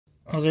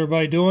How's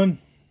everybody doing?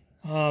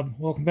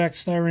 Welcome back to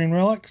Styrene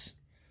Relics.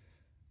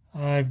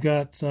 I've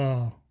got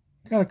a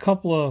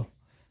couple of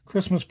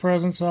Christmas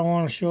presents I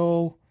want to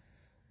show,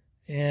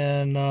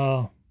 and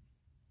I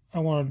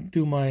want to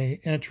do my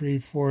entry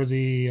for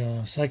the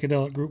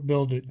psychedelic group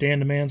build that Dan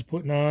the Man's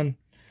putting on.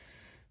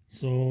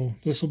 So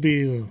this will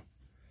be the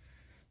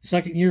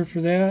second year for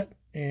that,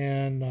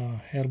 and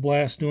had a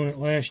blast doing it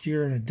last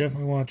year, and I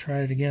definitely want to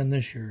try it again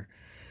this year.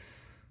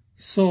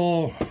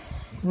 So,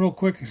 real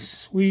quick and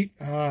sweet,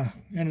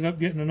 ended up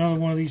getting another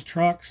one of these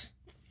trucks.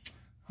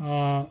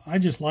 I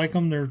just like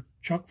them. They're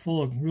chock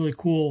full of really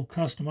cool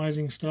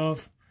customizing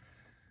stuff.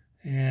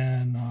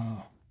 And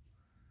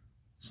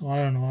so, I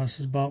don't know, this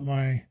is about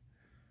my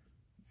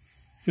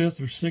fifth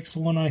or sixth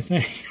one, I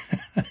think.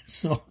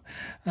 So,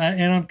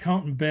 and I'm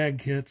counting bag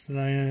kits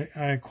that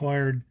I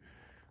acquired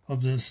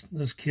of this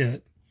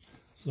kit.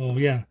 So,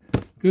 yeah,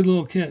 good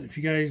little kit. If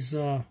you guys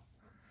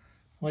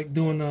like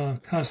doing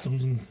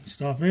customs and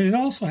stuff. It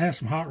also has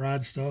some hot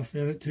rod stuff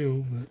in it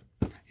too, but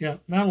yeah,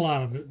 not a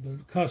lot of it,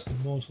 but custom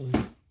mostly.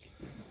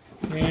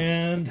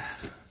 And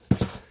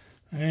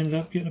I ended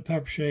up getting a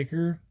pepper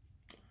shaker.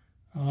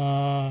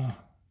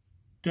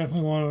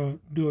 Definitely want to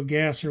do a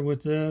gasser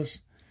with this,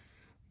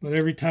 but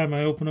every time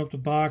I open up the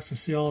box, I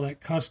see all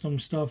that custom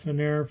stuff in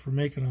there for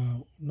making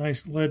a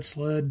nice lead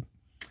sled.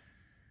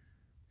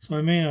 So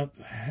I may end up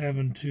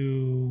having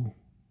to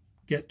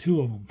get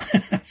two of them.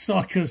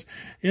 So, because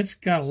it's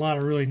got a lot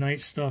of really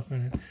nice stuff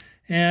in it,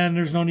 and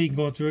there's no need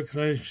going through it because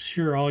I'm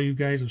sure all you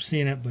guys have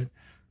seen it, but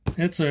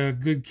it's a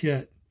good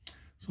kit.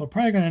 So I'm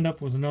probably going to end up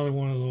with another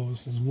one of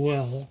those as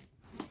well.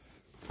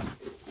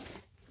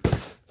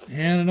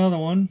 And another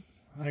one,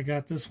 I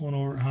got this one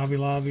over at Hobby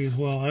Lobby as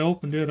well. I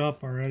opened it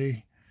up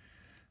already.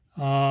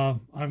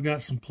 I've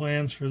got some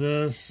plans for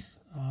this.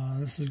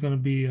 This is going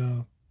to be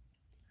an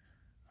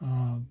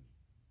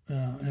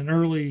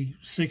early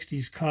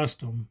 60s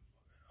custom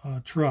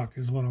truck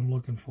is what I'm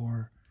looking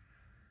for.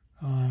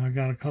 I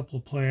got a couple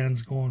of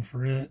plans going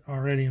for it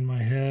already in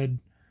my head.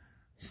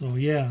 So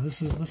yeah,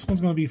 this one's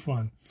going to be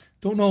fun.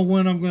 Don't know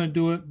when I'm going to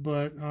do it,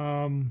 but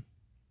I'm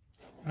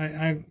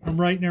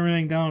writing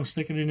everything down,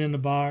 sticking it in the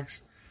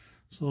box,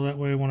 so that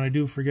way when I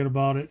do forget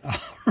about it,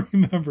 I'll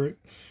remember it.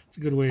 It's a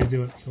good way to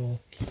do it. So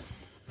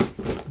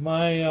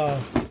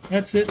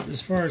that's it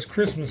as far as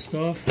Christmas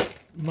stuff.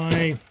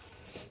 My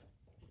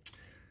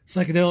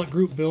psychedelic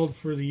group build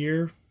for the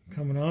year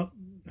coming up.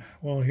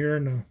 Well, here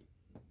in the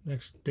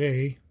next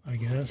day, I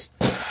guess,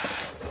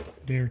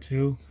 day or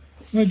two,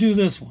 I'm going to do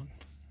this one.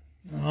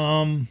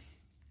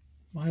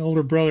 My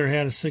older brother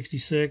had a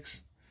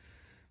 66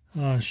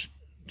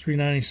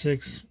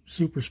 396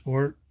 Super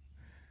Sport,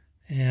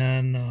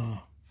 and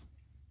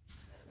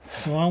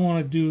so I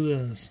want to do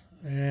this,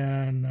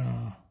 and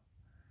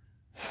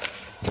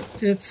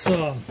it's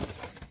not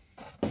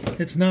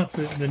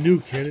the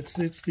new kit,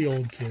 it's the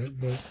old kit,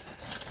 but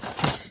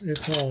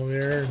it's all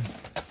there.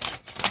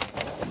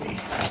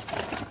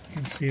 You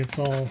can see it's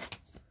all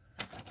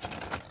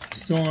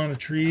still on the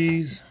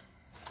trees,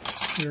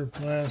 clear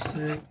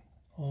plastic,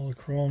 all the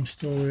chrome's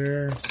still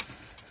there,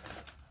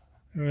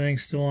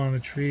 everything's still on the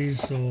trees.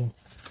 So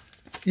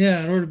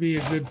yeah, it ought to be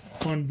a good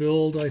fun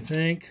build, I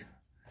think.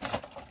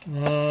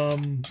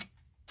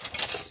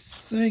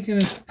 Thinking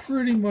it's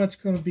pretty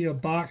much going to be a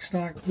box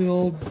stock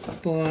build,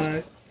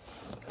 but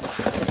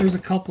there's a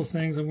couple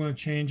things I'm going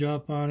to change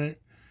up on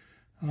it.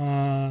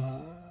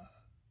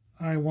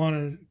 I want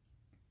to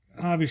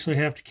obviously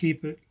have to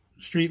keep it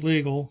street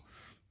legal.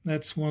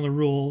 That's one of the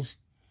rules.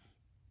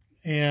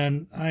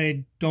 And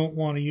I don't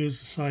want to use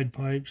the side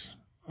pipes.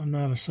 I'm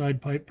not a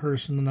side pipe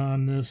person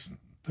on this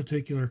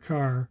particular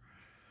car.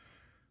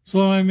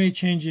 So I may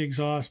change the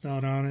exhaust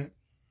out on it.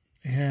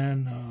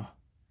 And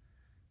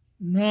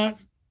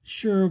not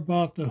sure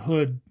about the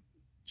hood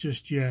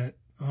just yet.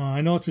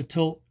 I know it's a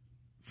tilt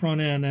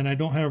front end, and I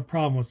don't have a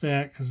problem with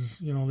that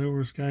because, you know, there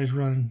was guys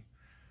running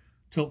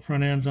tilt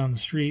front ends on the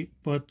street.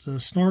 But the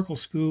snorkel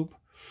scoop,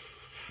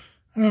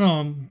 I don't know,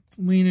 I'm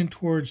leaning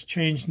towards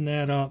changing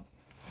that up.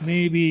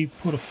 Maybe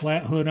put a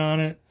flat hood on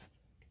it.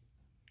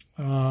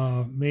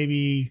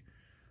 Maybe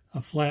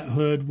a flat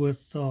hood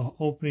with an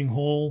opening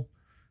hole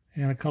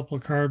and a couple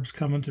of carbs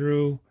coming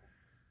through.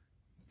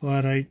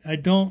 But I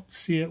don't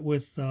see it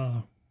with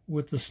the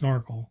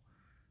snorkel.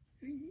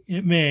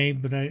 It may,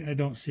 but I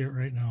don't see it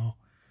right now.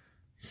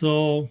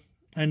 So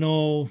I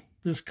know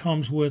this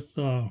comes with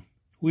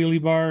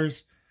wheelie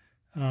bars.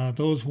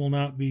 Those will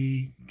not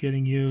be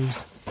getting used.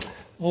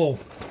 Oh,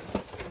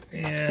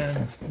 and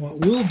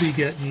what will be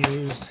getting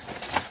used,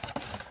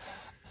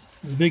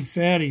 the big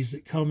fatties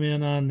that come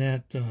in on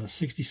that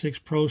 66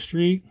 Pro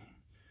Street.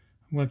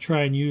 I'm going to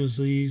try and use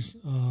these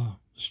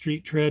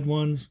street tread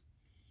ones.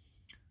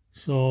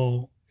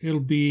 So it'll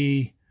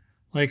be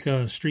like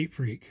a street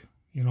freak,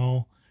 you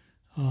know.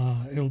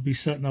 It'll be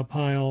setting up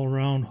high all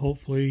around,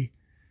 hopefully,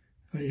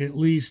 at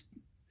least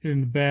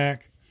in the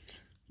back.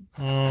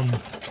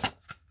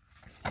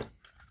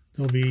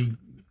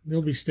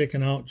 They'll be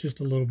sticking out just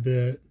a little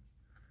bit.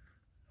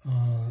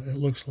 It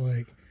looks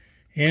like,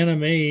 and I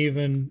may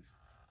even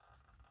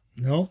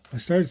Nope. I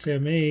started to say I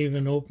may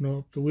even open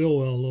up the wheel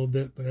well a little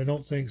bit, but I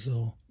don't think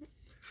so.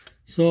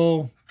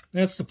 So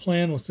that's the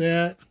plan with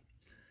that.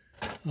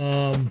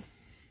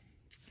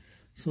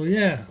 So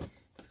yeah,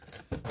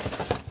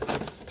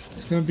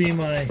 it's going to be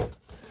my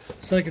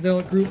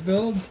psychedelic group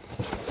build,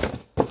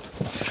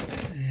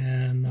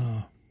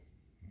 and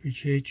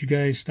appreciate you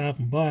guys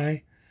stopping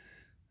by.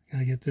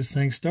 Gotta get this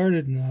thing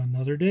started in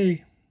another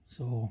day.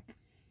 So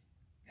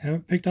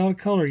haven't picked out a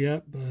color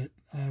yet, but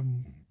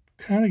I'm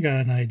kind of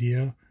got an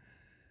idea.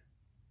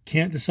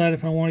 Can't decide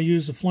if I want to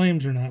use the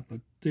flames or not,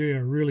 but they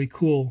are really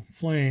cool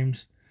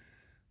flames.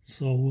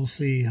 So we'll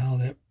see how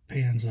that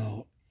pans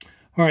out.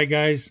 All right,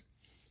 guys.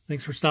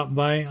 Thanks for stopping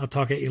by. I'll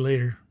talk at you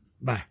later.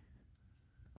 Bye.